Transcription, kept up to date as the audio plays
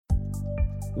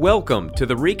Welcome to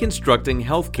the Reconstructing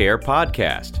Healthcare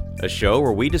podcast, a show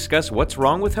where we discuss what's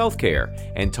wrong with healthcare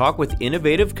and talk with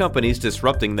innovative companies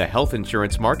disrupting the health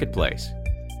insurance marketplace.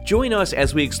 Join us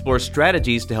as we explore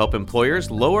strategies to help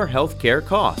employers lower healthcare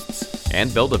costs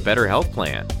and build a better health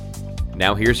plan.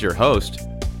 Now here's your host,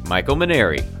 Michael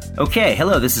Maneri. Okay,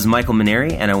 hello, this is Michael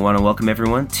Maneri, and I want to welcome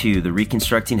everyone to the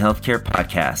Reconstructing Healthcare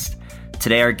podcast.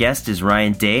 Today our guest is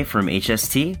Ryan Day from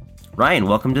HST. Ryan,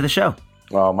 welcome to the show.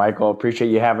 Well, Michael, appreciate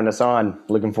you having us on.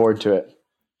 Looking forward to it.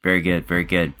 Very good, very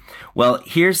good. Well,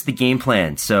 here's the game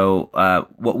plan. So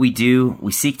what we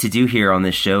seek to do here on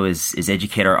this show is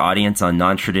educate our audience on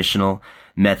non-traditional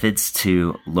methods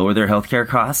to lower their healthcare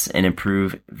costs and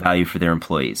improve value for their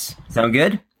employees. Sound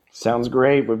good? Sounds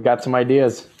great. We've got some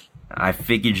ideas. I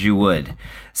figured you would.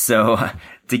 So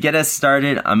to get us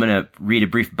started, I'm going to read a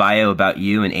brief bio about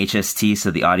you and HST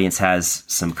so the audience has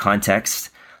some context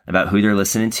about who they're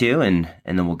listening to, and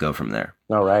then we'll go from there.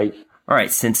 All right.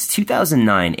 Since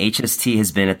 2009, HST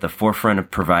has been at the forefront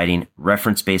of providing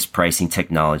reference-based pricing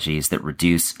technologies that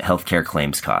reduce healthcare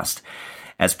claims cost.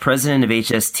 As president of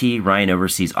HST, Ryan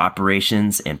oversees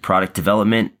operations and product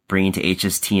development, bringing to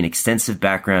HST an extensive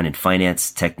background in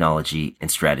finance, technology, and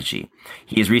strategy.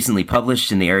 He has recently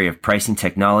published in the area of pricing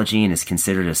technology and is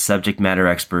considered a subject matter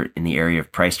expert in the area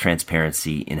of price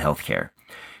transparency in healthcare.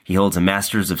 He holds a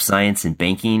Master's of Science in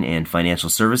Banking and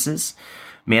Financial Services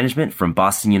Management from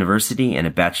Boston University and a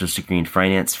Bachelor's degree in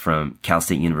Finance from Cal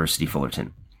State University,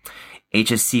 Fullerton.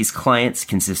 HST's clients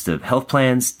consist of health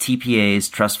plans, TPAs,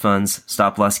 trust funds,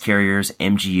 stop-loss carriers,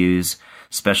 MGUs,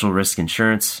 special risk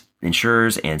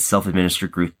insurers, and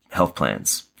self-administered group health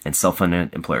plans, and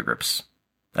self-funded employer groups.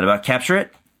 That about capture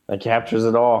it? That captures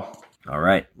it all. All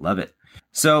right. Love it.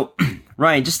 So,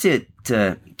 Ryan, just to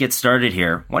get started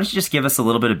here, why don't you just give us a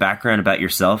little bit of background about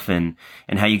yourself and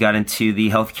how you got into the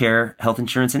health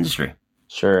insurance industry?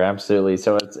 Sure, absolutely.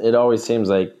 So it always seems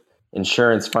like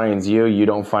insurance finds you, you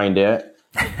don't find it.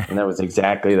 And that was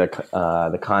exactly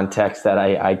the context that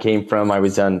I came from. I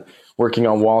was working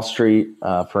on Wall Street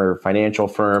for a financial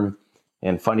firm.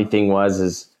 And funny thing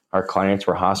is our clients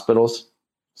were hospitals.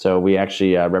 So we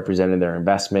actually represented their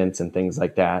investments and things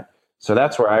like that. So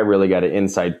that's where I really got an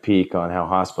inside peek on how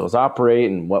hospitals operate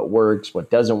and what works,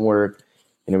 what doesn't work.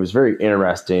 And it was very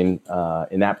interesting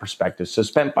in that perspective. So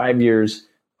spent 5 years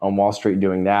on Wall Street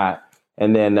doing that.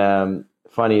 And then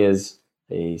funny is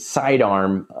a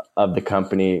sidearm of the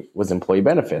company was employee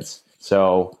benefits.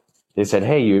 So they said,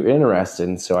 hey, you interested?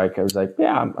 And so I was like,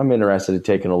 yeah, I'm interested in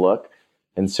taking a look.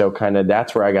 And so kind of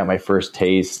that's where I got my first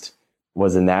taste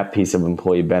was in that piece of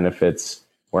employee benefits,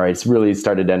 where I really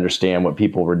started to understand what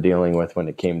people were dealing with when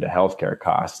it came to healthcare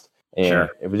cost. And Sure.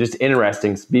 It was just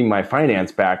interesting, being my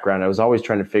finance background. I was always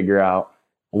trying to figure out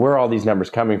where all these numbers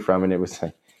coming from. And it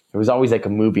was always like a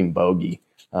moving bogey,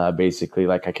 basically,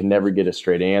 like I could never get a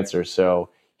straight answer. So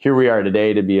here we are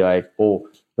today to be like, well,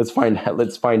 let's find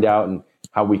out and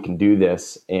how we can do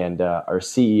this. And our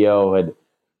CEO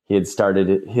had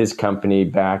started his company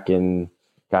back in,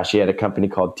 he had a company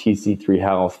called TC3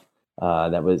 Health.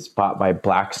 That was bought by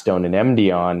Blackstone and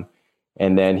MDON.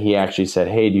 And then he actually said,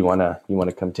 hey, do you want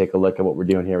to come take a look at what we're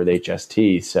doing here with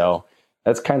HST? So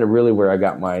that's kind of really where I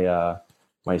got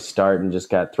my start and just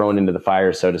got thrown into the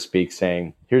fire, so to speak,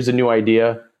 saying, here's a new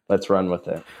idea. Let's run with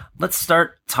it. Let's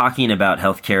start talking about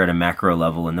healthcare at a macro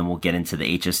level, and then we'll get into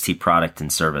the HST product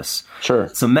and service. Sure.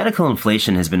 So medical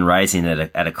inflation has been rising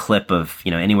at a clip of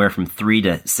anywhere from 3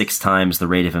 to 6 times the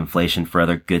rate of inflation for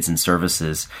other goods and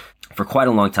services for quite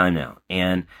a long time now.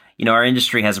 And our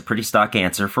industry has a pretty stock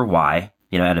answer for why.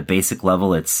 At a basic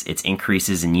level, it's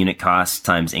increases in unit costs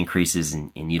times increases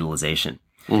in utilization.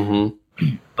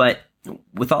 Mm-hmm. But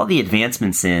with all the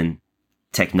advancements in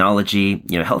technology,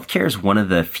 healthcare is one of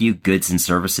the few goods and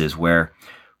services where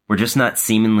we're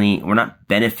not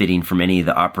benefiting from any of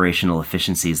the operational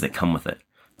efficiencies that come with it.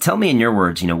 Tell me in your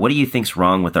words, what do you think's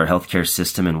wrong with our healthcare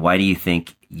system, and why do you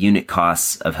think unit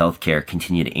costs of healthcare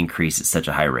continue to increase at such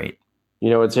a high rate?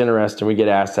 It's interesting. We get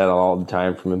asked that all the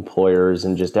time from employers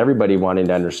and just everybody wanting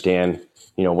to understand,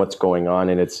 what's going on.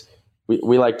 And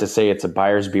we like to say it's a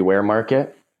buyer's beware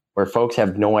market where folks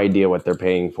have no idea what they're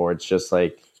paying for. It's just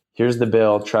like, here's the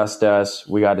bill, trust us,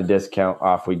 we got a discount,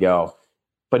 off we go.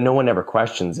 But no one ever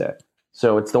questions it.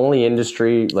 So it's the only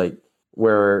industry like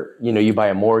where, you buy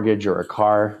a mortgage or a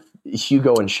car, you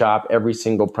go and shop every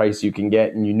single price you can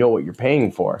get and you know what you're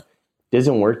paying for. It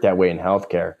doesn't work that way in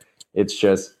healthcare. It's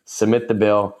just submit the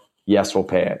bill, yes, we'll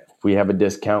pay it. If we have a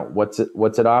discount, what's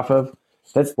it off of?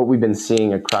 That's what we've been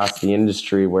seeing across the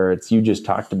industry, where you just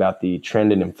talked about the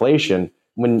trend in inflation.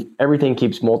 When everything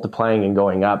keeps multiplying and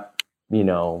going up,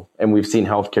 and we've seen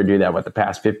healthcare do that with the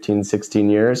past 15, 16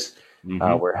 years,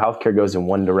 where healthcare goes in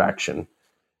one direction.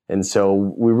 And so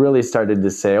we really started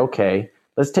to say, okay,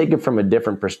 let's take it from a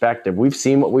different perspective. We've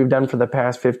seen what we've done for the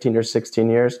past 15 or 16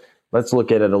 years. Let's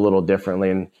look at it a little differently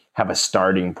and have a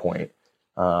starting point.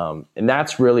 And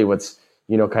that's really what's,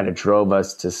 kind of drove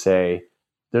us to say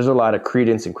there's a lot of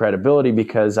credence and credibility,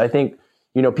 because I think,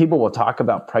 people will talk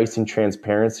about pricing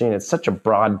transparency, and it's such a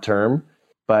broad term.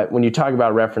 But when you talk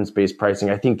about reference-based pricing,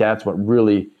 I think that's what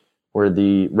really where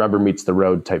the rubber meets the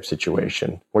road type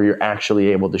situation, where you're actually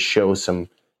able to show some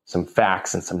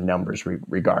facts and some numbers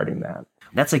regarding that.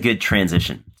 That's a good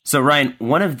transition. So Ryan,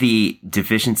 one of the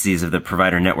deficiencies of the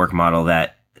provider network model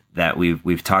that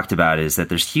we've talked about is that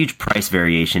there's huge price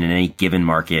variation in any given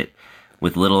market,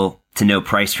 with little to no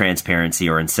price transparency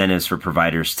or incentives for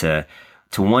providers to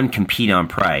one, compete on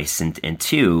price, and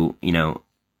two,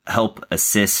 help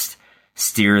assist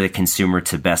steer the consumer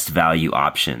to best value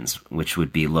options, which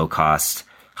would be low cost,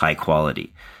 high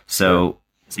quality. So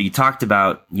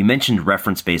you mentioned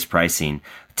reference-based pricing.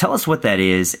 Tell us what that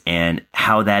is and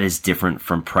how that is different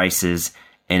from prices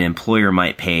an employer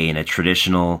might pay in a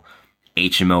traditional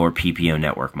HMO or PPO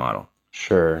network model.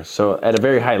 Sure. So at a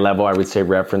very high level, I would say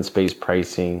reference-based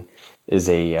pricing is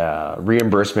a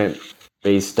reimbursement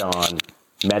based on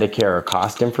Medicare or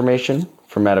cost information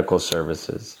for medical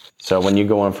services. So when you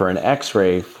go in for an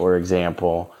X-ray, for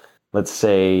example, let's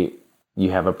say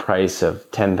you have a price of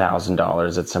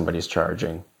 $10,000 that somebody's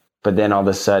charging. But then all of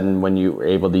a sudden, when you're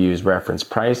able to use reference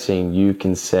pricing, you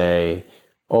can say,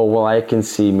 oh, well, I can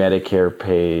see Medicare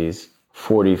pays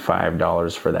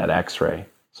 $45 for that X-ray.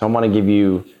 So I want to give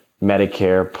you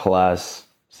Medicare plus,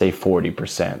 say,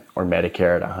 40%, or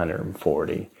Medicare at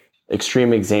 140.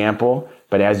 Extreme example,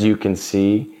 but as you can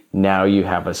see, now you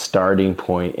have a starting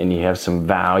point and you have some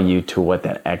value to what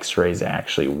that X-ray is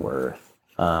actually worth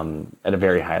at a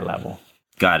very high level.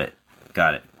 Got it.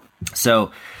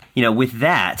 So, with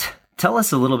that, tell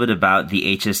us a little bit about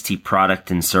the HST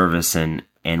product and service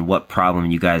and what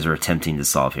problem you guys are attempting to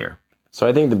solve here. So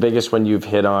I think the biggest one you've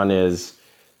hit on is,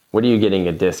 what are you getting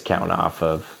a discount off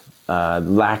of?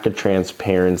 Lack of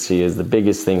transparency is the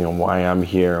biggest thing, and why I'm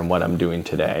here and what I'm doing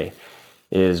today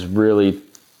is really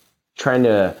trying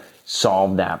to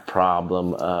solve that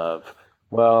problem of,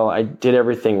 well, I did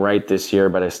everything right this year,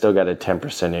 but I still got a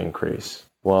 10% increase.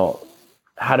 Well,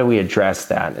 how do we address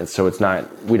that? And so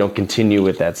we don't continue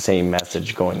with that same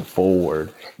message going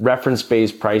forward.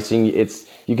 Reference-based pricing,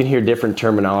 you can hear different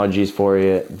terminologies for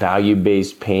it: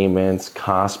 value-based payments,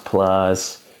 cost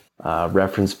plus,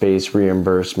 reference-based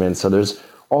reimbursement. So there's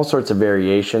all sorts of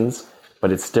variations,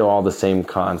 but it's still all the same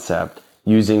concept,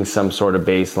 using some sort of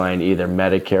baseline, either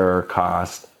Medicare or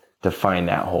cost, to find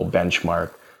that whole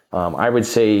benchmark. I would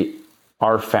say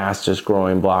our fastest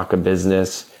growing block of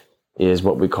business is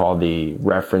what we call the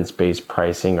reference-based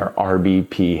pricing, or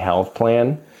RBP health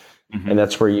plan. Mm-hmm. And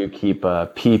that's where you keep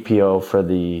a PPO for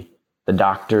the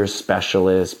doctors,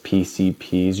 specialists,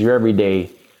 PCPs, your everyday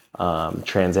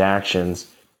transactions,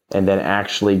 and then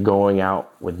actually going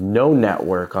out with no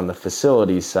network on the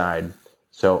facility side.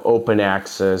 So open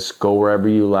access, go wherever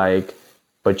you like,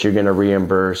 but you're going to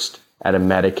reimburse at a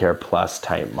Medicare Plus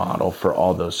type model for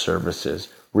all those services,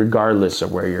 regardless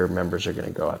of where your members are going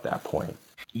to go at that point.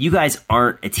 You guys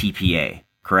aren't a TPA,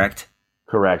 correct?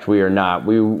 Correct. We are not.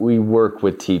 We work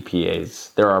with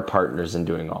TPAs. They're our partners in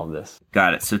doing all this.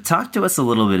 Got it. So talk to us a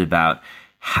little bit about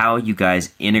how you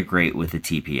guys integrate with the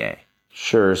TPA.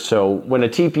 Sure. So when a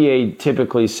TPA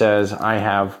typically says, I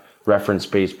have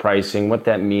reference-based pricing, what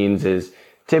that means is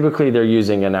typically they're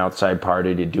using an outside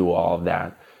party to do all of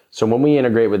that. So when we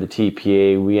integrate with the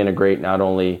TPA, we integrate not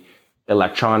only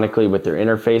electronically with their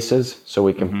interfaces, so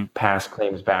we can pass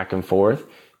claims back and forth,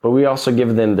 but we also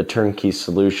give them the turnkey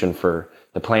solution for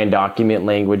the plan document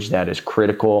language that is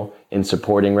critical in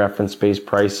supporting reference-based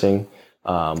pricing,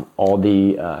 all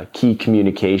the key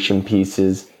communication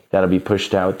pieces that'll be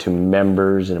pushed out to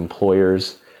members and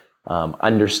employers,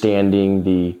 understanding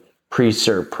the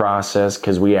pre-cert process,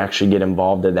 because we actually get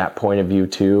involved at that point of view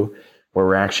too, where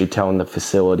we're actually telling the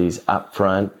facilities up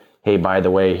front, hey, by the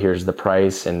way, here's the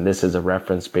price, and this is a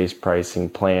reference-based pricing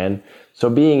plan. So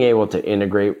being able to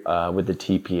integrate with the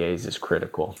TPAs is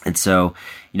critical. And so,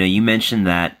 you mentioned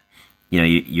that,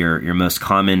 your most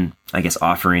common, I guess,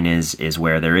 offering is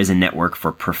where there is a network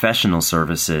for professional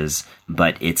services,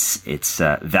 but it's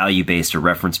value-based or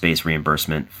reference-based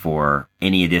reimbursement for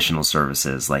any additional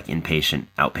services like inpatient,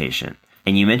 outpatient.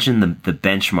 And you mentioned the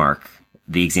benchmark,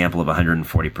 the example of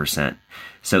 140%.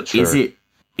 So sure.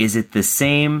 Is it the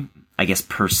same, I guess,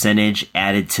 percentage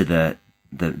added to the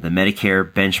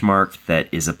Medicare benchmark that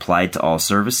is applied to all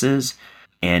services?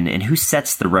 and who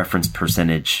sets the reference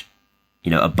percentage,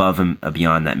 above and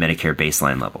beyond that Medicare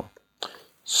baseline level?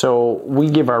 So we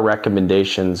give our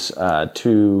recommendations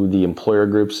to the employer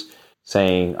groups,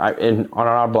 saying on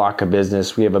our block of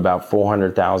business, we have about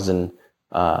 400,000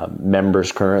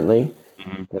 members currently.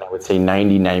 Mm-hmm. And I would say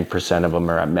 99% of them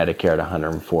are at Medicare at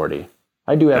 140.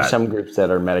 I do have some groups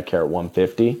that are Medicare at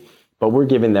 150, but we're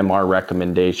giving them our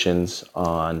recommendations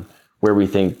on where we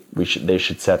think they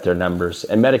should set their numbers.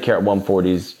 And Medicare at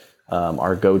 140 is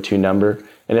our go-to number.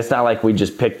 And it's not like we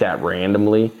just pick that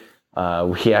randomly.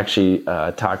 We actually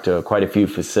talked to quite a few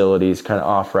facilities kind of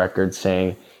off record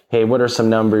saying, hey, what are some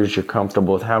numbers you're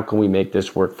comfortable with? How can we make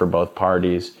this work for both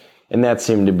parties? And that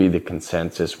seemed to be the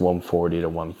consensus, 140 to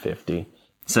 150.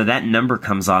 So that number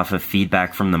comes off of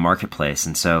feedback from the marketplace.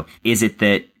 And so is it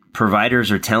that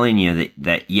providers are telling you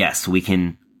that yes, we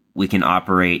can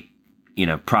operate,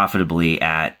 profitably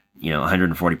at,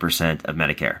 140% of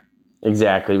Medicare?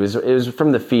 Exactly. It was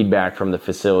from the feedback from the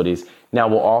facilities. Now,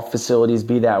 will all facilities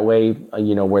be that way,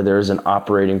 where there's an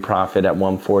operating profit at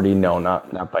 140? No,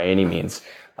 not by any means.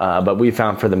 But we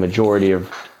found for the majority of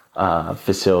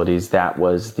facilities, that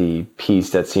was the piece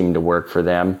that seemed to work for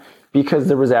them because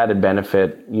there was added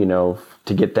benefit,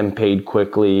 to get them paid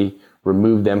quickly,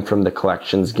 remove them from the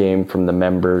collections game from the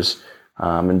members,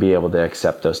 and be able to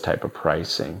accept those type of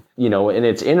pricing. And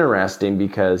it's interesting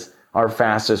because our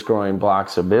fastest growing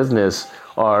blocks of business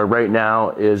are right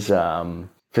now is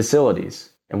facilities.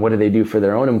 And what do they do for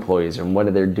their own employees? And what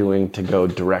are they doing to go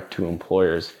direct to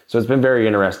employers? So it's been very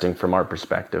interesting from our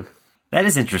perspective. That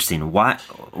is interesting. Why?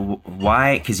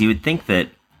 Because you would think that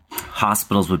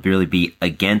hospitals would really be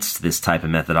against this type of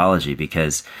methodology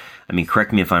because,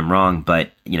 correct me if I'm wrong,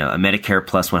 but, a Medicare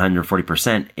plus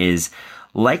 140% is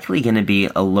likely going to be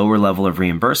a lower level of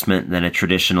reimbursement than a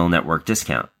traditional network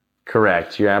discount.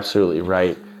 Correct. You're absolutely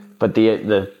right. But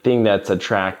the thing that's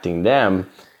attracting them,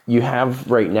 you have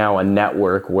right now a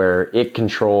network where it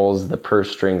controls the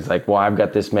purse strings. Like, well, I've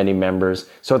got this many members.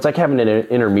 So it's like having an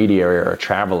intermediary or a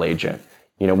travel agent.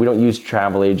 We don't use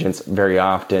travel agents very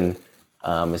often,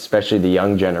 especially the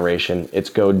young generation. It's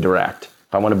go direct.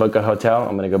 If I want to book a hotel,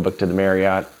 I'm going to go book to the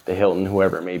Marriott, the Hilton,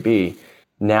 whoever it may be.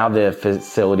 Now the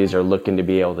facilities are looking to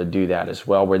be able to do that as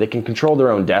well, where they can control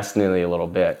their own destiny a little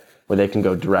bit, where they can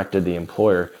go direct to the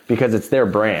employer because it's their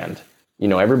brand.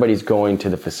 Everybody's going to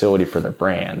the facility for their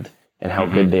brand and how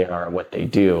good they are at what they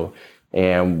do.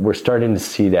 And we're starting to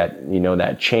see that,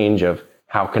 that change of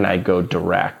how can I go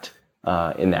direct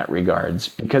in that regards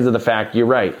because of the fact you're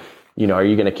right. Are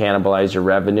you going to cannibalize your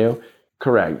revenue?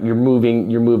 Correct. You're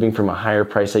moving from a higher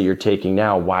price that you're taking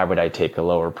now. Why would I take a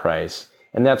lower price?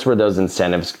 And that's where those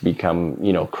incentives become,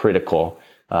 critical,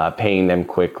 paying them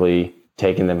quickly,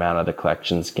 taking them out of the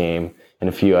collections game, and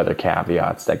a few other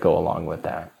caveats that go along with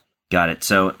that. Got it.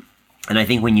 So, and I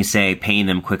think when you say paying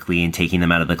them quickly and taking them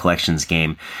out of the collections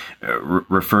game,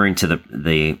 referring to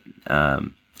the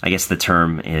I guess the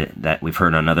term that we've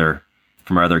heard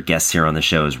from our other guests here on the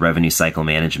show is revenue cycle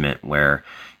management, where,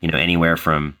 anywhere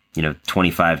from,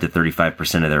 25 to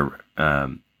 35%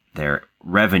 of their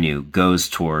revenue goes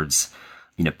towards,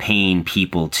 paying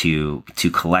people to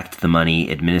collect the money,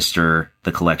 administer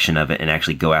the collection of it, and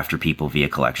actually go after people via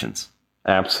collections.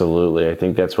 Absolutely. I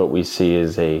think that's what we see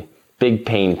as a big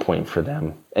pain point for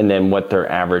them. And then what their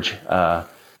average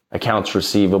accounts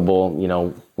receivable,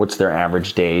 what's their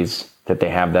average days that they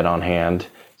have that on hand.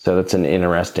 So that's an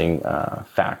interesting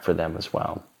fact for them as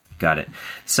well. Got it.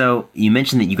 So you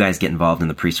mentioned that you guys get involved in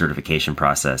the pre-certification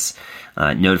process,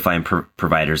 notifying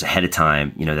providers ahead of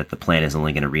time, that the plan is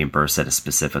only going to reimburse at a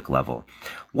specific level.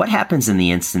 What happens in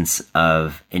the instance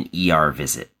of an ER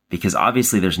visit? Because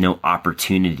obviously there's no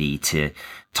opportunity to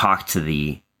talk to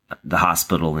the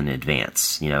hospital in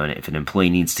advance, and if an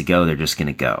employee needs to go, they're just going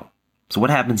to go. So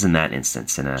what happens in that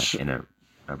instance in a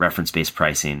reference-based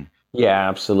pricing? Yeah,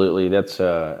 absolutely. That's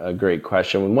a great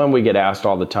question. One we get asked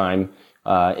all the time.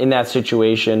 In that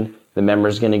situation, the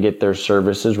member's going to get their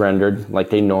services rendered like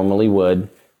they normally would,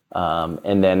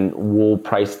 and then we'll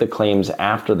price the claims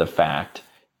after the fact.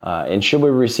 And should we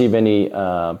receive any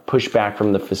pushback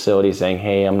from the facility saying,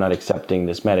 hey, I'm not accepting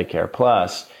this Medicare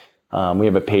Plus, we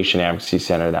have a patient advocacy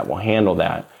center that will handle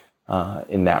that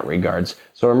in that regards.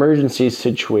 So emergency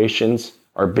situations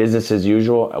are business as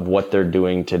usual of what they're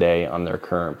doing today on their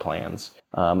current plans.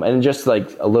 And just like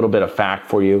a little bit of fact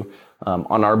for you,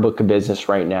 on our book of business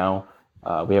right now,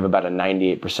 we have about a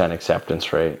 98%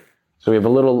 acceptance rate. So we have a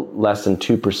little less than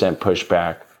 2%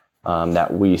 pushback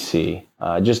that we see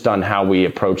just on how we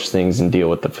approach things and deal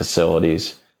with the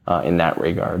facilities in that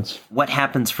regards. What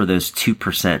happens for those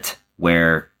 2%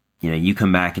 where you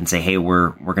come back and say, hey,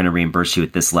 we're going to reimburse you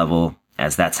at this level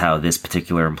as that's how this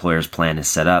particular employer's plan is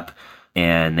set up,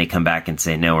 and they come back and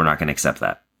say, no, we're not going to accept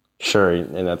that. Sure,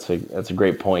 and that's a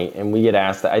great point. And we get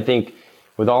asked that. I think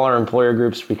with all our employer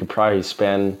groups, we could probably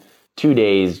spend 2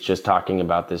 days just talking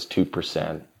about this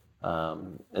 2%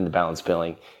 in the balance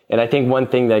billing. And I think one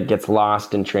thing that gets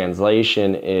lost in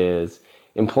translation is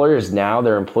employers now,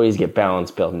 their employees get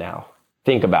balance billed now.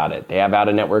 Think about it. They have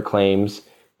out-of-network claims.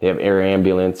 They have air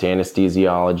ambulance,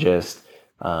 anesthesiologists,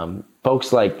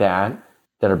 folks like that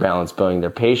are balance billing their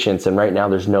patients. And right now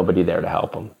there's nobody there to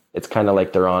help them. It's kind of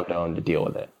like they're on their own to deal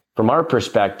with it. From our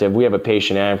perspective, we have a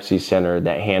patient advocacy center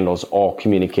that handles all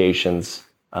communications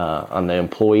on the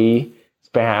employee's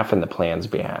behalf and the plan's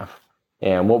behalf.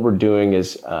 And what we're doing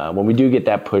is when we do get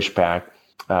that pushback,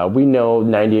 we know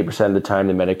 98% of the time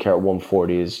the Medicare at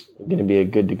 140 is going to be a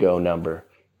good to go number.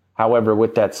 However,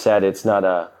 with that said, it's not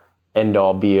a end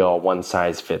all be all, one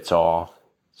size fits all.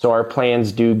 So our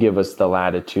plans do give us the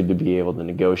latitude to be able to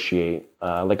negotiate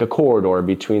like a corridor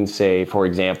between, say, for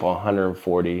example,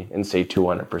 140 and say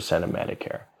 200% of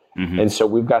Medicare. Mm-hmm. And so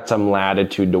we've got some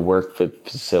latitude to work with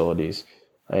facilities.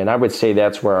 And I would say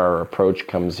that's where our approach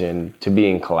comes in, to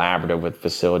being collaborative with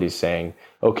facilities, saying,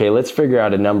 okay, let's figure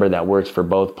out a number that works for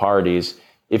both parties.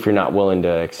 If you're not willing to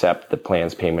accept the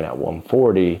plan's payment at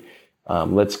 140,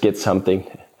 let's get something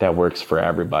that works for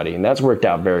everybody. And that's worked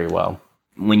out very well.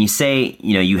 When you say,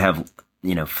 you have,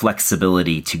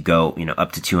 flexibility to go,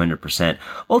 up to 200%,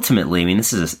 ultimately, I mean,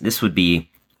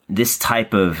 this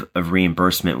type of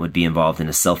reimbursement would be involved in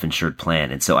a self-insured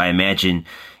plan. And so I imagine,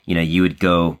 you would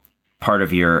go, part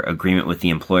of your agreement with the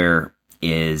employer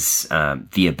is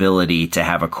the ability to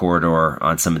have a corridor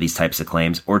on some of these types of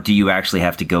claims, or do you actually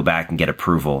have to go back and get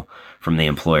approval from the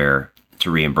employer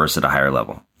to reimburse at a higher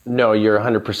level? No, you're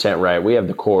 100% right. We have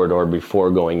the corridor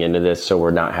before going into this, so we're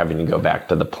not having to go back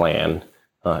to the plan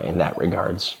in that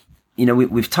regards.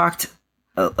 We've talked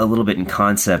a little bit in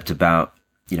concept about,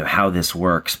 how this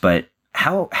works, but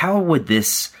how would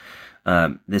this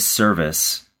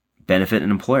service benefit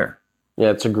an employer? Yeah,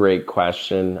 it's a great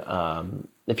question.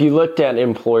 If you looked at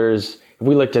employers, if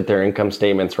we looked at their income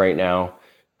statements right now,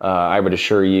 I would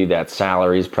assure you that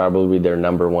salary is probably their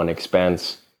number one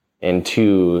expense. And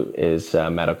two is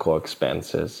medical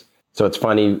expenses. So it's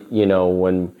funny,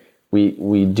 when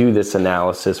we do this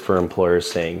analysis for employers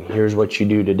saying, here's what you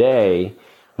do today,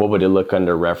 what would it look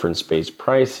under reference-based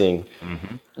pricing?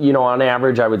 Mm-hmm. On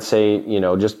average, I would say,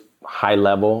 just high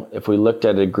level, if we looked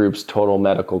at a group's total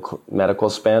medical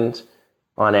spend,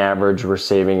 on average, we're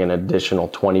saving an additional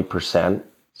 20%.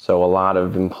 So a lot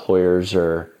of employers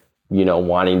are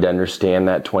wanting to understand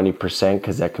that 20%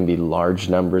 because that can be large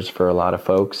numbers for a lot of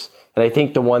folks. And I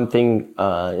think the one thing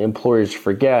employers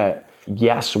forget,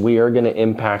 yes, we are going to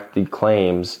impact the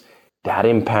claims. That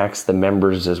impacts the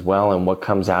members as well and what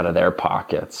comes out of their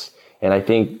pockets. And I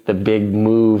think the big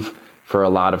move for a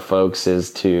lot of folks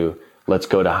is to let's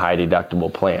go to high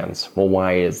deductible plans. Well,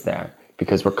 why is that?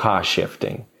 Because we're cost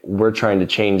shifting. We're trying to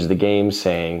change the game,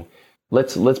 saying,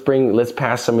 let's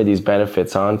pass some of these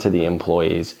benefits on to the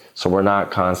employees so we're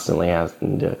not constantly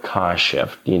having to cost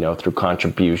shift, through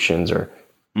contributions or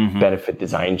benefit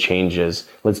design changes.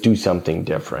 Let's do something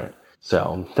different.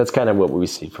 So that's kind of what we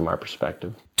see from our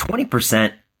perspective.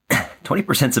 20%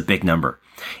 is a big number.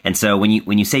 And so when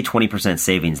you say 20%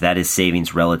 savings, that is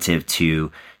savings relative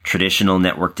to traditional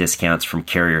network discounts from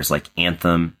carriers like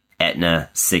Anthem, Aetna,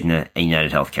 Cigna, and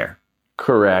United Healthcare.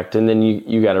 Correct. And then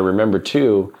you got to remember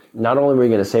too, not only are we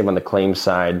going to save on the claim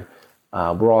side,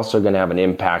 we're also going to have an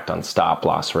impact on stop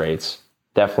loss rates,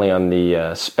 definitely on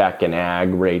the spec and ag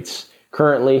rates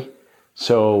currently.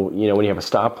 So, when you have a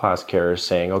stop loss carrier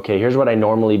saying, okay, here's what I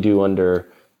normally do under,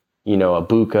 a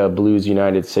Buca, Blues,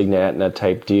 United, Cigna, Aetna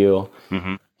type deal.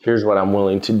 Mm-hmm. Here's what I'm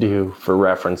willing to do for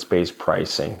reference-based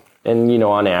pricing. And,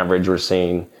 on average, we're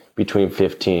seeing between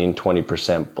 15,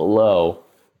 20% below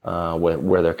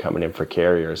where they're coming in for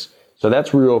carriers. So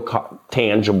that's real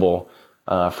tangible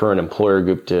for an employer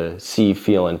group to see,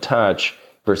 feel, and touch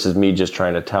versus me just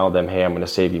trying to tell them, hey, I'm going to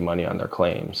save you money on their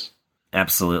claims.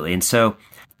 Absolutely. And so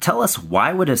tell us,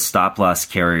 why would a stop loss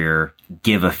carrier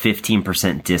give a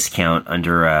 15% discount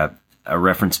under a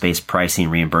reference-based pricing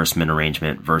reimbursement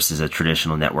arrangement versus a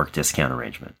traditional network discount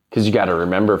arrangement? Because you got to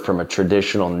remember, from a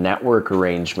traditional network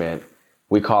arrangement,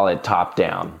 we call it top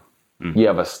down. Mm-hmm. You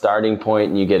have a starting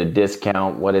point and you get a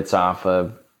discount. What it's off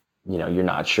of, you're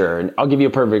not sure. And I'll give you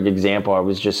a perfect example. I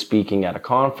was just speaking at a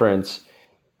conference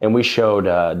and we showed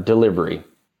delivery,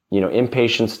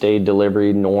 inpatient stay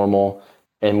delivery, normal.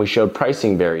 And we showed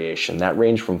pricing variation that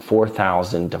ranged from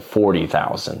 $4,000 to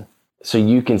 $40,000. So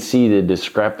you can see the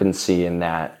discrepancy in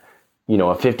that, a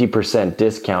 50%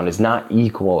 discount is not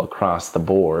equal across the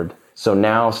board. So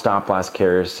now stop loss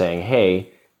carriers saying,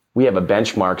 hey, we have a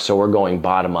benchmark, so we're going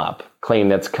bottom up. Claim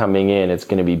that's coming in, it's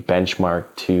going to be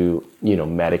benchmarked to,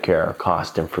 Medicare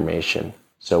cost information.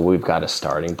 So we've got a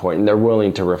starting point, and they're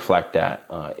willing to reflect that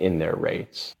in their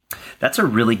rates. That's a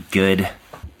really good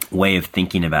way of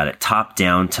thinking about it, top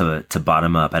down to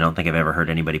bottom up. I don't think I've ever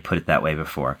heard anybody put it that way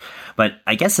before. But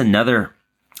I guess another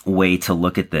way to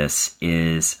look at this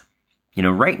is,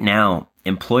 right now,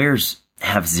 employers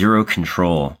have zero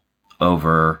control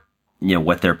over,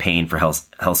 what they're paying for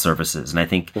health services. And I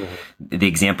think the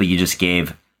example you just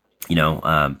gave,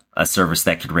 a service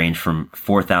that could range from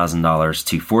 $4,000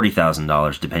 to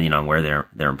 $40,000, depending on where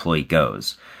their employee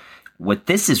goes. What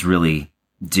this is really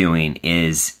doing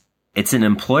is it's an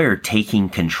employer taking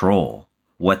control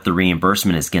what the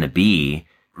reimbursement is going to be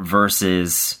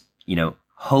versus,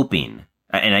 hoping.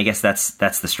 And I guess that's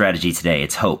the strategy today.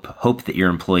 It's hope that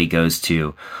your employee goes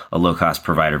to a low cost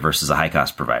provider versus a high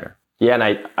cost provider. Yeah. And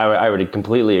I would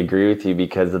completely agree with you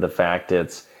because of the fact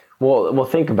well,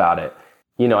 think about it.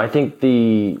 I think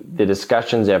the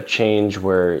discussions have changed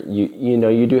where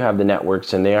you do have the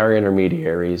networks and they are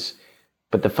intermediaries.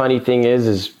 But the funny thing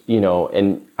is,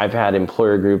 and I've had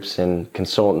employer groups and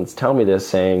consultants tell me this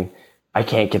saying, I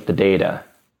can't get the data.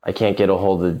 I can't get a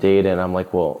hold of the data. And I'm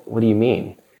like, well, what do you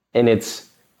mean? And it's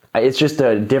just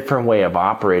a different way of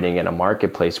operating in a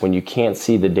marketplace when you can't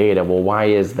see the data. Well, why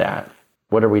is that?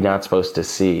 What are we not supposed to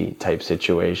see type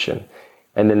situation?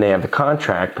 And then they have the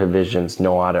contract provisions,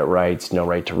 no audit rights, no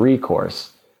right to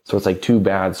recourse. So it's like too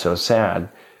bad, so sad.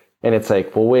 And it's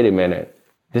like, well, wait a minute.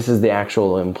 This is the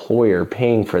actual employer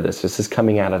paying for this. This is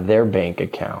coming out of their bank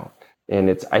account.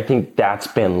 And I think that's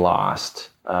been lost.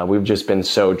 We've just been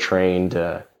so trained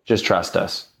to just trust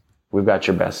us. We've got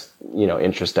your best,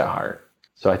 interest at heart.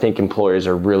 So I think employers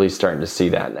are really starting to see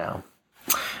that now.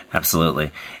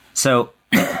 Absolutely. So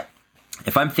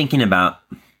if I'm thinking about,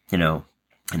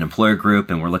 an employer group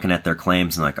and we're looking at their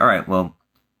claims and like, all right, well,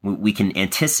 we can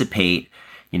anticipate,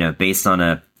 based on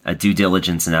a due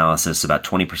diligence analysis, about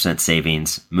 20%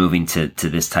 savings moving to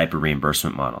this type of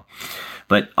reimbursement model.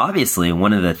 But obviously,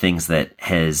 one of the things that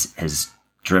has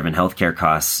driven healthcare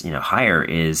costs, higher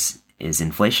is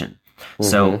inflation. Mm-hmm.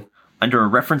 So under a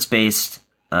reference-based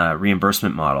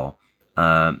reimbursement model,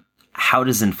 how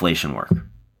does inflation work?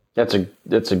 That's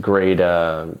a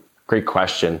great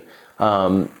question.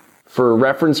 For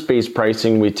reference-based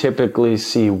pricing, we typically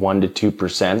see 1% to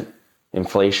 2%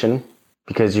 inflation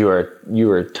because you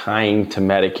are tying to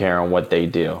Medicare on what they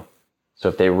do. So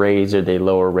if they raise or they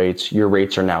lower rates, your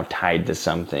rates are now tied to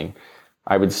something.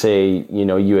 I would say,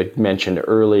 you had mentioned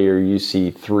earlier, you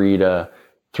see 3 to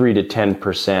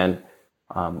 10%.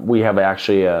 We have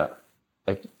actually a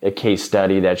case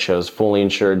study that shows fully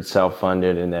insured,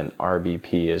 self-funded, and then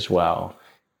RBP as well.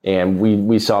 And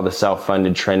we saw the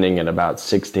self-funded trending at about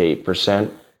 6 to 8%.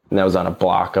 And that was on a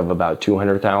block of about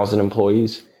 200,000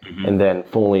 employees. Mm-hmm. And then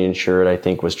fully insured, I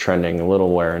think, was trending a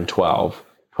little where in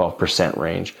 12%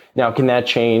 range. Now, can that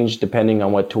change depending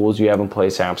on what tools you have in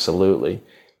place? Absolutely.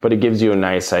 But it gives you a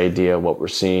nice idea of what we're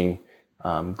seeing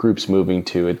groups moving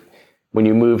to. It. When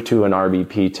you move to an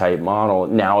RBP type model,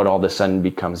 now it all of a sudden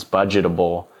becomes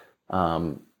budgetable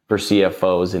for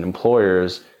CFOs and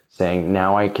employers, saying,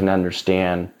 now I can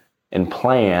understand and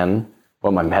plan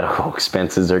what my medical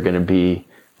expenses are going to be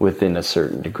within a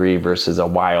certain degree versus a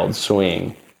wild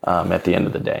swing at the end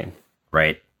of the day.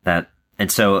 Right.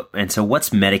 And so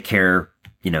what's Medicare,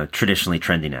 traditionally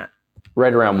trending at?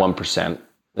 Right around 1%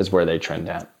 is where they trend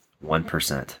at.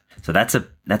 1%. So that's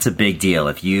a big deal.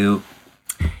 If you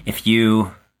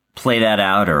play that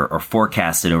out or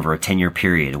forecast it over a 10-year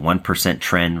period, a 1%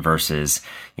 trend versus,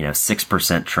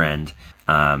 6% trend,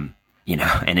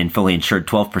 and in fully insured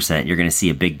 12%, you're going to see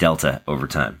a big delta over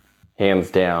time. Hands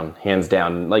down.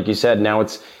 Like you said, now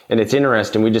it's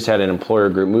interesting. We just had an employer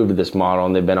group move to this model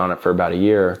and they've been on it for about a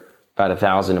year, about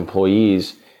 1,000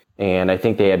 employees. And I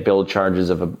think they had billed charges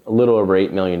of a little over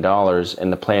 $8 million.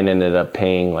 And the plan ended up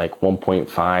paying like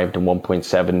 1.5 to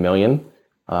 1.7 million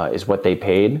is what they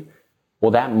paid.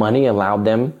 Well, that money allowed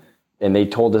them, and they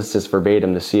told us this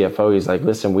verbatim, the CFO, he's like,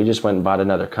 listen, we just went and bought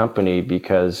another company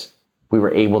because we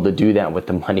were able to do that with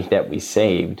the money that we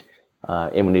saved.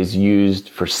 And when it was used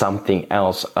for something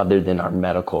else other than our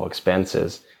medical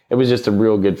expenses. It was just a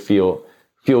real good feel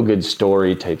good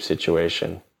story type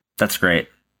situation. That's great.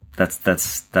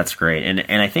 That's great.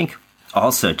 And I think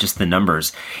also just the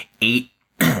numbers, 8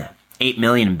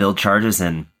 million in billed charges,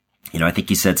 and I think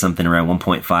you said something around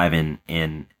 1.5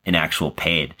 in actual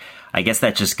paid. I guess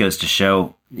that just goes to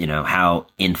show, how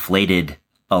inflated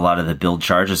a lot of the billed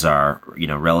charges are,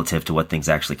 relative to what things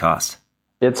actually cost.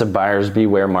 It's a buyer's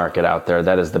beware market out there.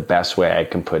 That is the best way I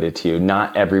can put it to you.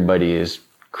 Not everybody is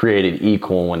created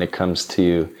equal when it comes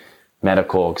to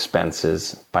medical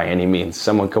expenses by any means.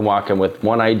 Someone can walk in with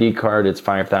one ID card, it's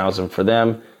 $5,000 for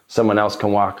them. Someone else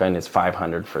can walk in, it's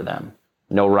 $500 for them.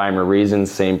 No rhyme or reason,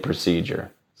 same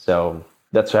procedure. So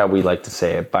that's how we like to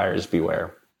say it, buyers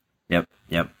beware.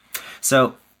 Yep.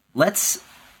 So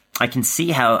I can see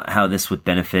how this would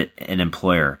benefit an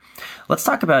employer. Let's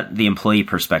talk about the employee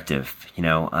perspective.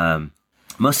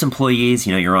 Most employees,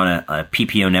 you're on a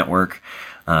PPO network.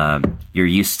 You're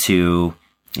used to,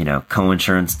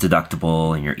 co-insurance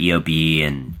deductible and your EOB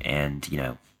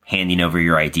and handing over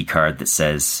your ID card that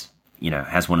says,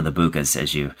 has one of the BUCAs,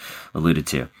 as you alluded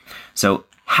to. So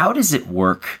how does it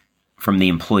work from the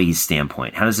employee's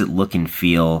standpoint? How does it look and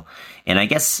feel? And I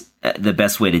guess the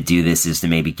best way to do this is to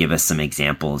maybe give us some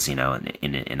examples, in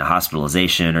a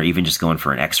hospitalization or even just going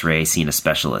for an X-ray, seeing a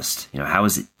specialist. How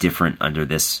is it different under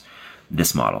this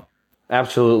model?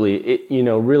 Absolutely.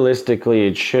 Realistically,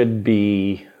 it should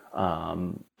be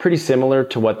pretty similar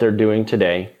to what they're doing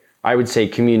today. I would say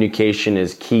communication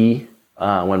is key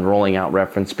when rolling out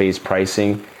reference-based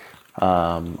pricing.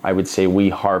 I would say we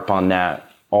harp on that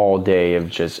all day of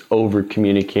just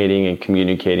over-communicating and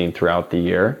communicating throughout the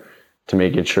year to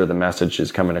making sure the message is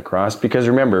coming across. Because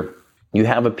remember, you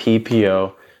have a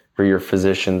PPO for your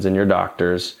physicians and your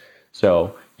doctors.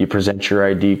 So you present your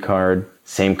ID card,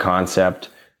 same concept.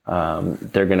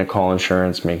 They're going to call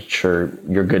insurance, make sure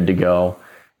you're good to go.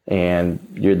 And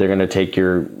they're going to take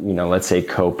your, let's say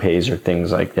co-pays or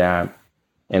things like that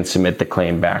and submit the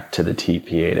claim back to the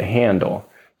TPA to handle.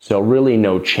 So really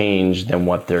no change than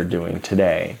what they're doing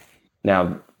today.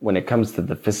 Now, when it comes to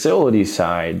the facility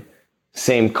side,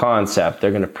 same concept. They're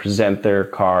going to present their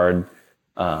card,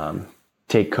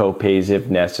 take co-pays if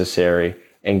necessary,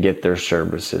 and get their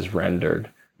services rendered.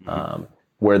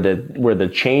 Where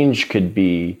the change could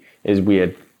be, as we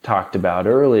had talked about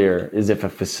earlier, is if a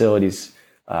facility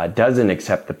doesn't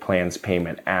accept the plan's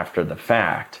payment after the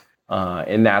fact.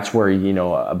 And that's where,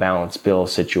 a balance bill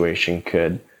situation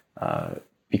could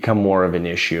become more of an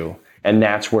issue. And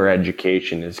that's where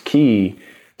education is key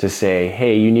to say,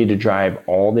 hey, you need to drive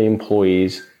all the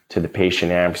employees to the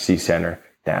patient advocacy center.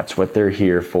 That's what they're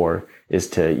here for, is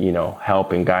to,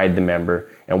 help and guide the member.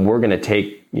 And we're going to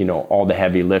take, all the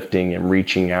heavy lifting and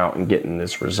reaching out and getting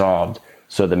this resolved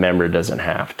so the member doesn't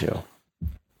have to.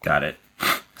 Got it.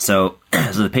 So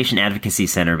the patient advocacy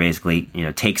center basically,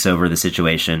 takes over the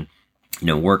situation,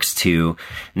 works to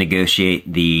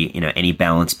negotiate the, any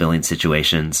balance billing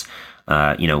situations,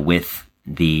 with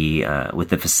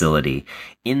the facility.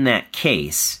 In that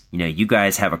case, you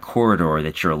guys have a corridor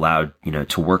that you're allowed,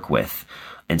 to work with.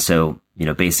 And so,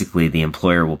 basically the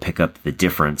employer will pick up the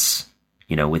difference,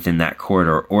 within that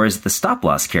corridor, or is it the stop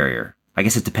loss carrier? I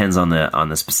guess it depends on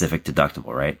the specific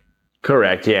deductible, right?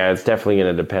 Correct. Yeah, it's definitely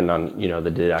going to depend on,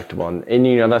 the deductible.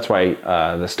 And that's why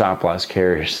the stop loss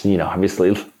carriers,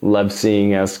 obviously love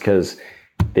seeing us, because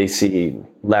they see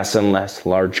less and less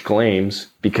large claims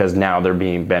because now they're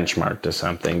being benchmarked to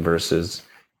something versus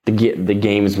the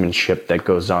gamesmanship that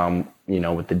goes on,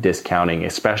 with the discounting,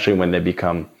 especially when they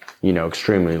become,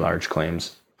 extremely large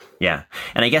claims. Yeah.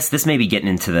 And I guess this may be getting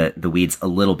into the weeds a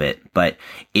little bit, but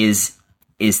is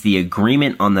the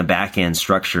agreement on the back end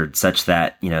structured such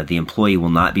that, the employee will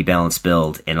not be balance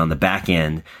billed, and on the back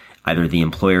end, either the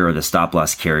employer or the stop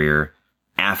loss carrier,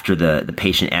 after the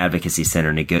patient advocacy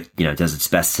center does its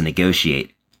best to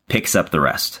negotiate, picks up the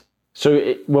rest?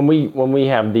 So when we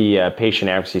have the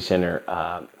patient advocacy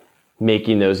center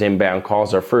making those inbound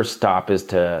calls, our first stop is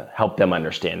to help them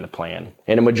understand the plan.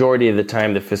 And a majority of the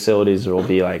time, the facilities will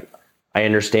be like, I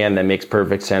understand, that makes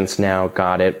perfect sense now,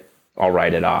 got it, I'll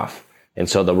write it off. And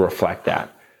so they'll reflect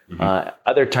that. Mm-hmm.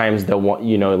 Other times they'll want,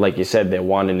 like you said, they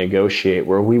want to negotiate,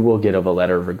 where we will get a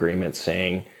letter of agreement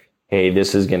saying, hey,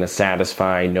 this is going to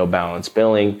satisfy no balance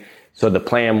billing. So the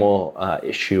plan will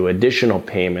issue additional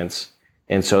payments.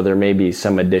 And so there may be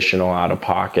some additional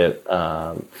out-of-pocket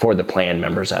for the plan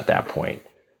members at that point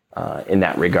in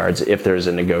that regards, if there's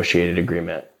a negotiated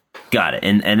agreement. Got it.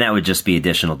 And that would just be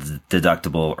additional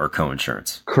deductible or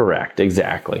co-insurance. Correct.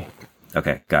 Exactly.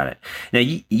 Okay. Got it. Now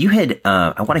you had,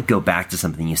 I want to go back to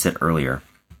something you said earlier.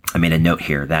 I made a note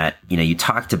here that, you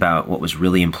talked about what was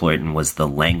really important was the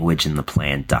language in the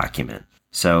plan document.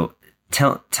 So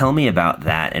tell me about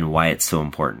that and why it's so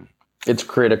important. It's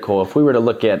critical. If we were to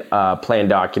look at plan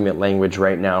document language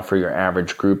right now for your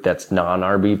average group that's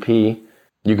non-RBP,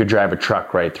 you could drive a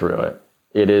truck right through it.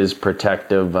 It is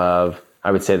protective of,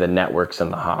 I would say, the networks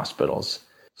and the hospitals.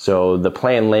 So the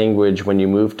plan language, when you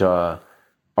move to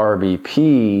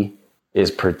RBP, is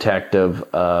protective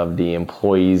of the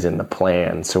employees in the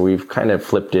plan. So we've kind of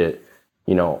flipped it,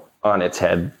 on its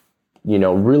head,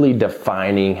 really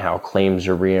defining how claims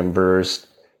are reimbursed,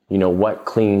 what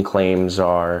clean claims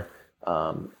are,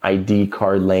 ID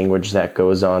card language that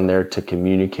goes on there to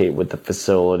communicate with the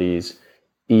facilities,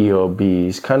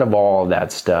 EOBs, kind of all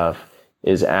that stuff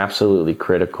is absolutely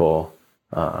critical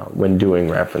when doing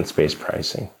reference-based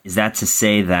pricing. Is that to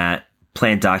say that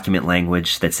plan document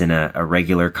language that's in a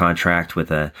regular contract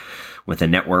with a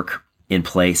network in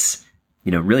place,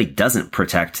 really doesn't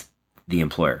protect the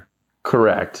employer?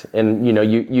 Correct. And,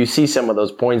 you see some of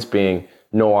those points being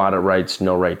no audit rights,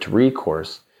 no right to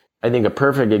recourse. I think a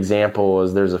perfect example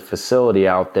is there's a facility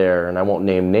out there, and I won't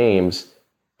name names,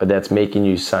 but that's making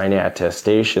you sign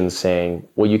attestations saying,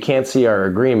 well, you can't see our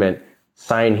agreement,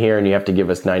 sign here and you have to give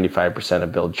us 95%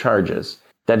 of billed charges.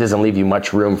 That doesn't leave you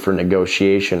much room for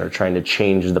negotiation or trying to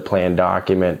change the plan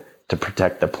document to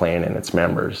protect the plan and its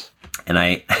members. And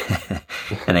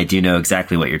I do know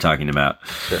exactly what you're talking about.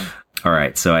 Sure. All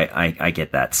right. So I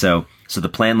get that. So the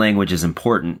plan language is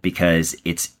important because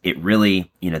it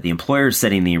really, the employer is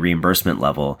setting the reimbursement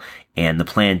level, and the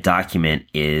plan document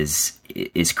is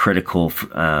critical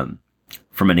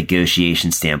from a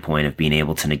negotiation standpoint of being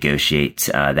able to negotiate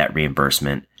that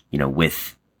reimbursement,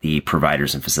 with the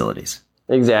providers and facilities.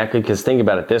 Exactly. Because think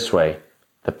about it this way.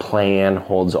 The plan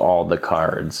holds all the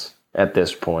cards at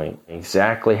this point,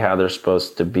 exactly how they're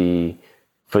supposed to be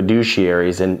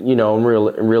fiduciaries. And,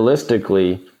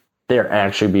 realistically, they're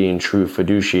actually being true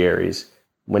fiduciaries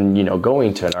when,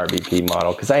 going to an RBP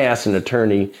model. Because I asked an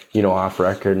attorney, off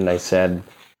record, and I said,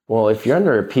 well, if you're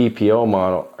under a PPO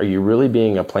model, are you really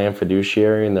being a plan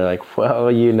fiduciary? And they're like, well,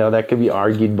 that could be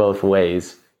argued both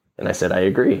ways. And I said, I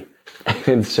agree.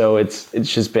 And so it's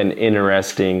just been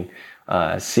interesting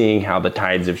seeing how the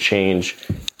tides have changed,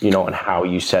 and how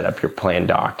you set up your plan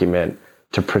document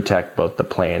to protect both the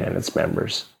plan and its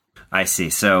members. I see.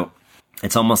 So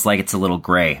it's almost like it's a little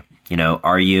gray.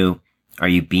 Are you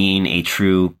being a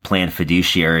true plan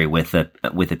fiduciary with a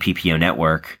PPO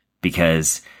network,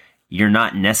 because you're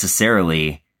not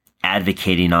necessarily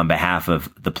advocating on behalf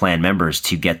of the plan members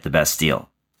to get the best deal?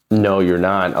 No, you're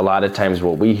not. A lot of times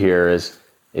what we hear is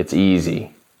it's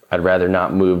easy. I'd rather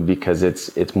not move because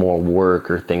it's more work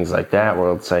or things like that,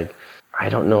 where it's like, I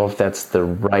don't know if that's the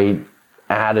right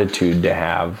attitude to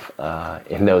have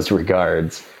in those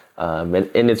regards. And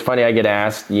it's funny, I get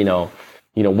asked,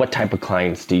 what type of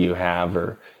clients do you have?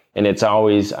 And it's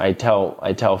always, I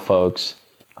tell folks,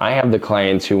 I have the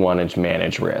clients who want to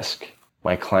manage risk.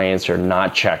 My clients are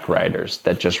not check writers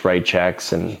that just write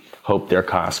checks and hope their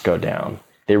costs go down.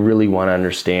 They really want to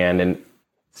understand and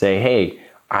say, hey,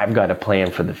 I've got a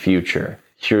plan for the future.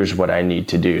 Here's what I need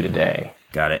to do today.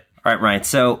 Got it. All right, Ryan.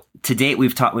 So to date,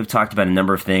 we've talked about a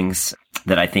number of things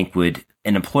that I think an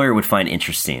employer would find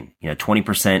interesting.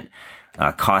 20%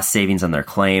 cost savings on their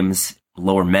claims,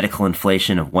 lower medical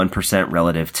inflation of 1%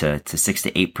 relative to 6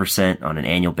 to 8% on an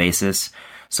annual basis.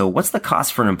 So what's the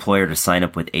cost for an employer to sign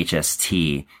up with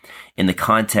HST in the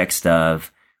context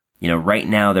of, right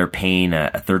now they're paying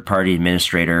a third-party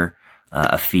administrator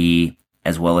a fee,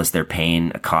 as well as they're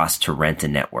paying a cost to rent a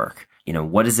network?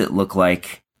 What does it look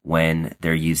like when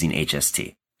they're using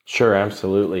HST? Sure,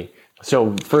 absolutely.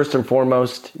 So first and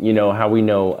foremost, how we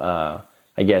know,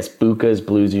 BUCAs,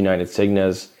 Blues United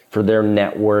Cignas, for their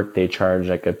network, they charge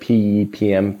like a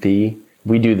PEPM fee.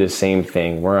 We do the same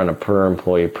thing. We're on a per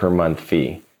employee per month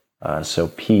fee. So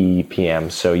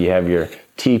PEPM. So you have your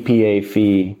TPA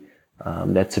fee.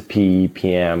 That's a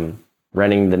PEPM.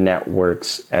 Renting the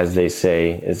networks, as they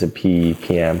say, is a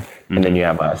PEPM. And then you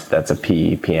have us. That's a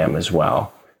PEPM as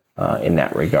well in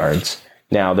that regards.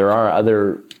 Now, there are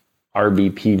other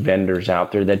RBP vendors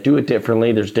out there that do it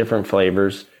differently. There's different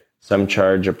flavors. Some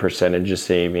charge a percentage of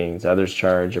savings. Others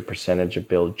charge a percentage of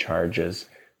billed charges.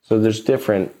 So there's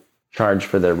different charge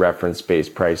for their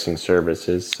reference-based pricing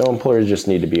services. So employers just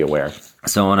need to be aware.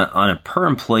 So on a per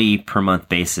employee per month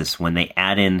basis, when they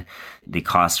add in the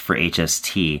cost for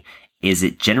HST, is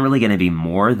it generally going to be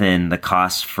more than the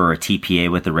cost for a TPA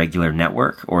with a regular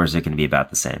network, or is it going to be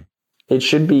about the same? It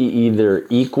should be either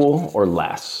equal or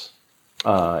less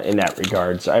in that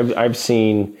regards. I've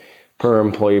seen per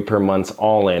employee per month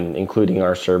all in, including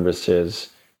our services,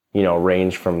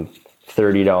 range from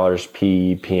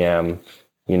 $30 PEPM,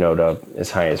 to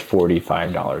as high as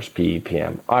 $45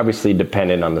 PEPM. Obviously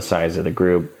dependent on the size of the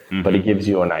group, but it gives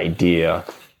you an idea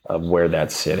of where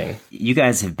that's sitting. You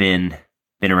guys have been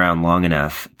around long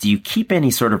enough. Do you keep any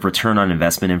sort of return on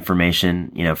investment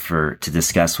information, to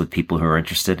discuss with people who are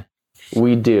interested?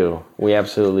 We do. We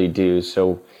absolutely do.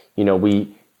 So,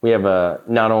 we we have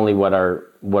not only what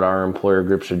our employer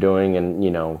groups are doing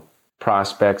and,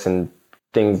 prospects and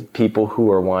things, people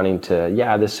who are wanting to,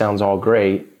 yeah, this sounds all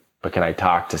great, but can I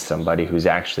talk to somebody who's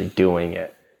actually doing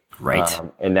it? Right.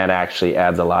 And that actually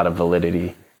adds a lot of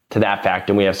validity to that fact.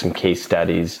 And we have some case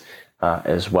studies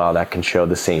as well that can show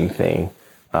the same thing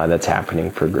that's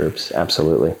happening for groups.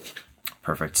 Absolutely.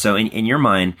 Perfect. So in your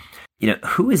mind,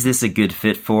 who is this a good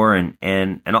fit for,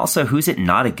 and also who's it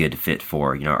not a good fit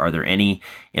for? Are there any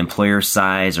employer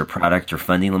size or product or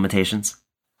funding limitations?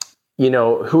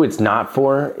 Who it's not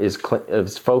for is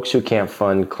folks who can't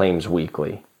fund claims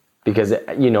weekly, because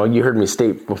you heard me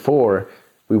state before,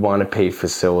 we want to pay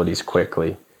facilities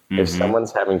quickly. Mm-hmm. If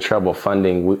someone's having trouble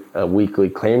funding a weekly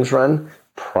claims run,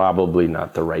 probably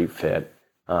not the right fit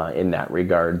in that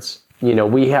regards.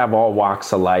 We have all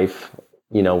walks of life,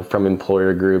 from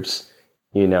employer groups.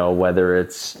 Whether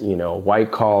it's,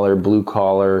 white collar, blue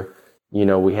collar,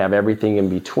 we have everything in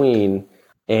between.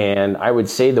 And I would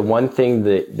say the one thing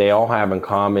that they all have in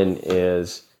common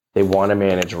is they want to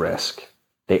manage risk.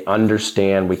 They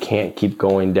understand we can't keep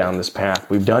going down this path.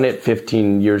 We've done it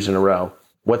 15 years in a row.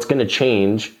 What's going to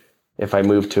change if I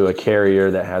move to a carrier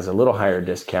that has a little higher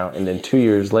discount and then 2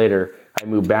 years later, I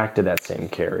move back to that same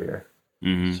carrier?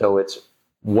 Mm-hmm. So it's,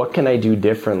 what can I do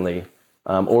differently?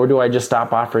 Or do I just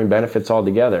stop offering benefits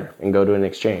altogether and go to an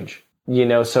exchange?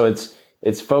 So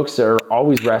it's folks that are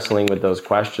always wrestling with those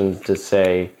questions to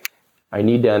say, I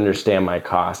need to understand my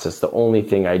costs. It's the only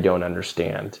thing I don't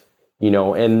understand.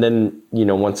 And then,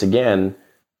 once again,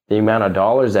 the amount of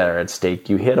dollars that are at stake,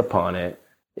 you hit upon it,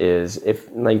 is if,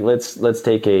 let's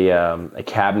take a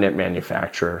cabinet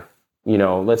manufacturer.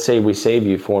 Let's say we save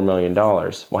you $4 million.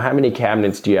 Well, how many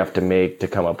cabinets do you have to make to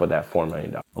come up with that $4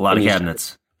 million? A lot of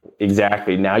cabinets.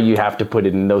 Exactly. Now you have to put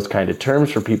it in those kind of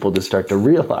terms for people to start to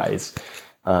realize,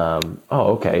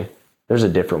 okay, there's a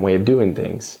different way of doing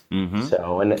things. Mm-hmm.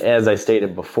 So, and as I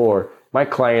stated before, my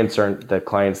clients aren't the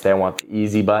clients that want the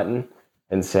easy button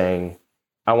and saying,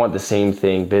 I want the same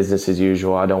thing, business as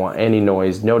usual. I don't want any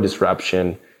noise, no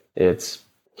disruption. It's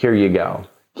here you go.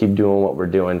 Keep doing what we're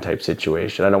doing type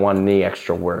situation. I don't want any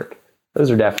extra work.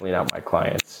 Those are definitely not my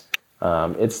clients.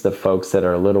 It's the folks that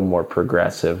are a little more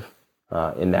progressive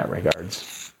in that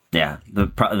regards. Yeah,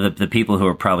 the people who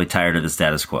are probably tired of the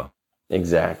status quo.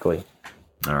 Exactly.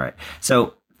 All right.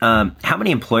 So, how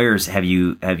many employers have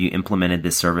you implemented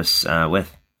this service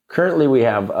with? Currently, we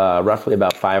have roughly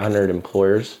about 500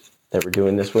 employers that we're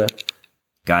doing this with.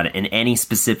 Got it. In any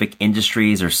specific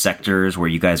industries or sectors where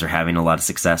you guys are having a lot of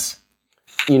success?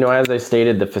 As I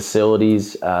stated, the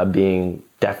facilities being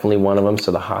definitely one of them.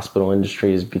 So the hospital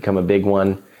industry has become a big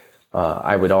one.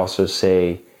 I would also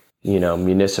say,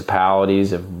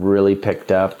 municipalities have really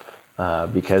picked up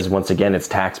because once again, it's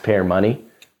taxpayer money.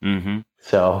 Mm-hmm.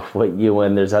 So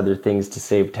when there's other things to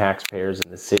save taxpayers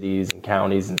in the cities and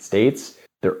counties and states,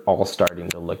 they're all starting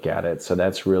to look at it. So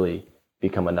that's really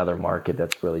become another market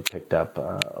that's really picked up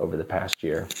over the past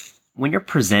year. When you're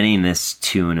presenting this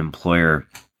to an employer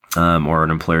or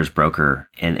an employer's broker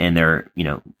and they're,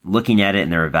 looking at it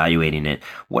and they're evaluating it,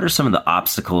 what are some of the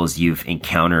obstacles you've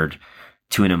encountered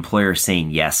to an employer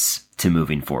saying yes to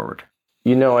moving forward?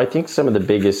 I think some of the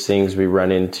biggest things we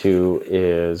run into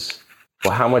is,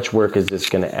 well, how much work is this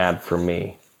going to add for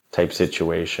me type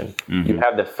situation? Mm-hmm. You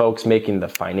have the folks making the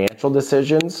financial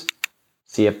decisions,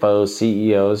 CFOs,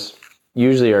 CEOs,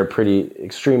 usually are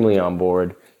extremely on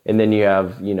board. And then you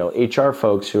have, HR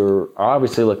folks who are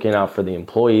obviously looking out for the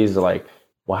employees. They're like,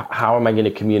 well, how am I going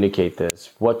to communicate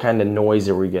this? What kind of noise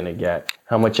are we going to get?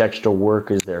 How much extra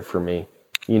work is there for me?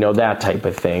 That type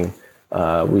of thing.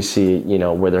 We see,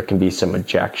 where there can be some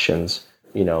objections.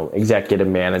 Executive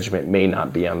management may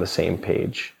not be on the same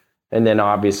page. And then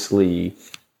obviously,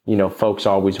 folks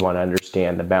always want to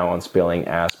understand the balance billing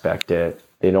aspect.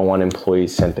 They don't want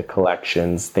employees sent to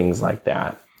collections, things like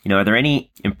that. Are there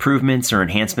any improvements or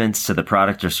enhancements to the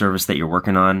product or service that you're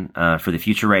working on for the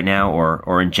future right now,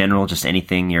 or in general, just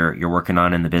anything you're working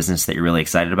on in the business that you're really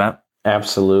excited about?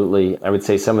 Absolutely. I would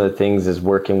say some of the things is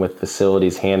working with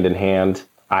facilities hand in hand,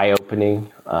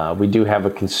 eye-opening. We do have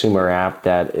a consumer app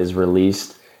that is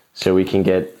released so we can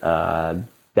get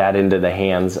that into the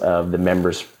hands of the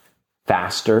members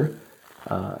faster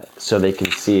so they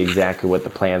can see exactly what the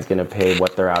plan's going to pay,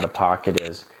 what their out-of-pocket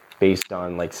is based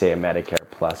on, say, a Medicare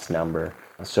Plus number.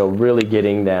 So really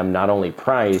getting them not only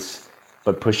price,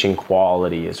 but pushing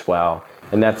quality as well.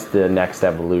 And that's the next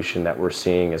evolution that we're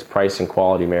seeing is price and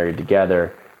quality married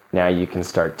together. Now you can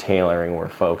start tailoring where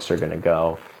folks are going to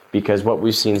go. Because what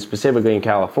we've seen specifically in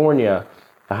California,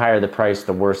 the higher the price,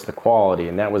 the worse the quality.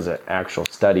 And that was an actual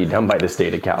study done by the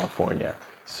state of California.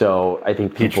 So I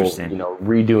think people,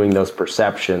 redoing those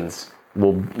perceptions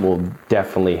will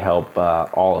definitely help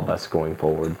all of us going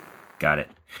forward. Got it.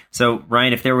 So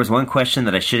Ryan, if there was one question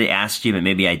that I should have asked you, but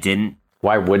maybe I didn't,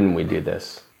 why wouldn't we do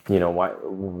this? Why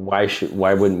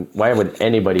would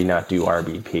anybody not do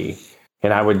RBP?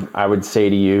 And I would say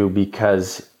to you,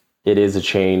 because it is a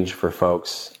change for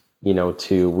folks,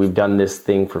 we've done this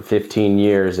thing for 15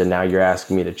 years and now you're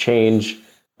asking me to change.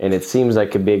 And it seems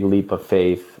like a big leap of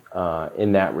faith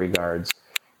in that regards.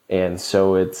 And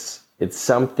so it's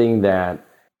something that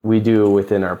we do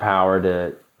within our power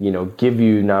to, give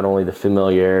you not only the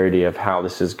familiarity of how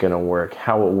this is going to work,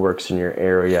 how it works in your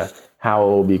area, how it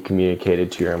will be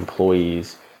communicated to your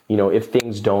employees. If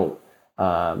things don't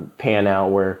pan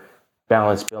out where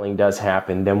balance billing does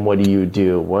happen, then what do you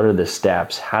do? What are the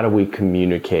steps? How do we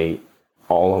communicate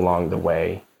all along the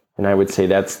way? And I would say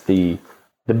that's the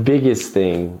biggest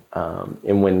thing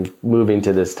and when moving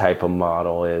to this type of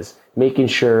model is making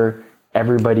sure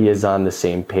everybody is on the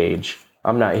same page.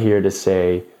 I'm not here to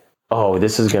say, oh,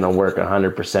 this is going to work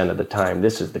 100% of the time.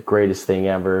 This is the greatest thing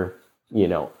ever. We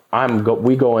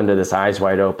go into this eyes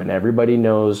wide open. Everybody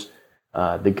knows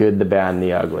the good, the bad, and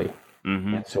the ugly.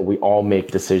 Mm-hmm. And so we all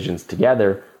make decisions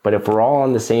together. But if we're all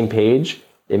on the same page,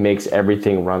 it makes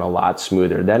everything run a lot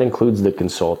smoother. That includes the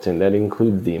consultant, that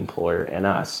includes the employer and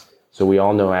us. So we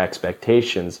all know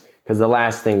expectations, because the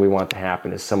last thing we want to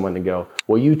happen is someone to go,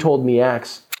 well, you told me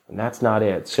X, and that's not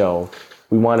it. So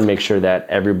we want to make sure that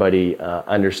everybody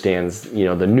understands,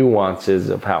 the nuances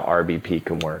of how RBP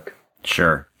can work.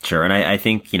 Sure. And I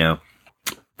think,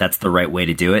 that's the right way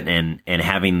to do it. And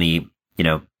having the,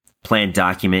 plan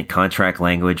document, contract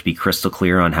language be crystal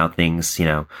clear on how things,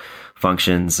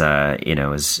 functions,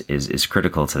 is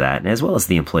critical to that, and as well as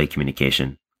the employee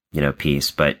communication,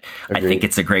 piece. But agreed. I think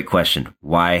it's a great question.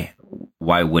 Why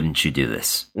wouldn't you do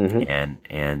this? Mm-hmm.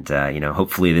 And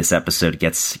hopefully this episode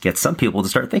gets some people to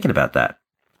start thinking about that.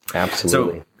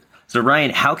 Absolutely. So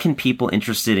Ryan, how can people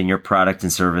interested in your product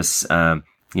and service,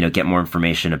 get more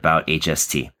information about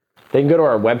HST? They can go to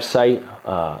our website,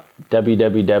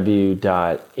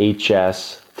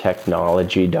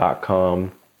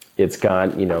 www.hstechnology.com. It's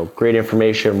got, great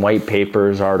information, white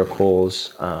papers,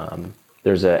 articles.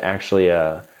 There's actually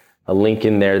a link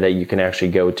in there that you can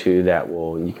actually go to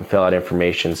you can fill out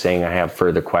information saying I have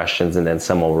further questions, and then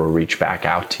someone will reach back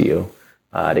out to you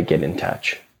to get in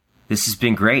touch. This has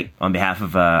been great. On behalf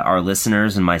of our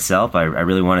listeners and myself, I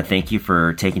really want to thank you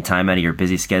for taking time out of your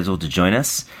busy schedule to join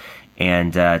us.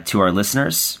 And to our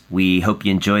listeners, we hope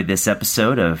you enjoyed this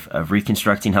episode of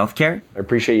Reconstructing Healthcare. I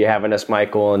appreciate you having us,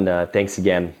 Michael, and thanks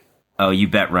again. Oh, you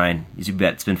bet, Ryan. You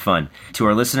bet. It's been fun. To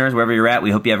our listeners, wherever you're at, we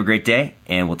hope you have a great day,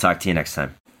 and we'll talk to you next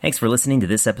time. Thanks for listening to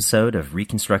this episode of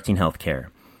Reconstructing Healthcare.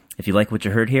 If you like what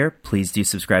you heard here, please do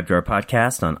subscribe to our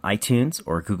podcast on iTunes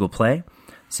or Google Play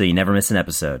so you never miss an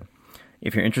episode.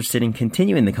 If you're interested in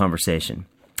continuing the conversation,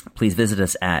 please visit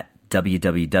us at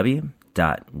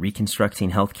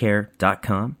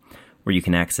www.reconstructinghealthcare.com, where you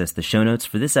can access the show notes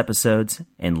for this episode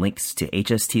and links to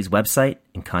HST's website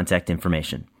and contact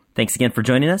information. Thanks again for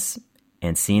joining us,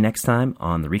 and see you next time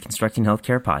on the Reconstructing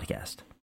Healthcare podcast.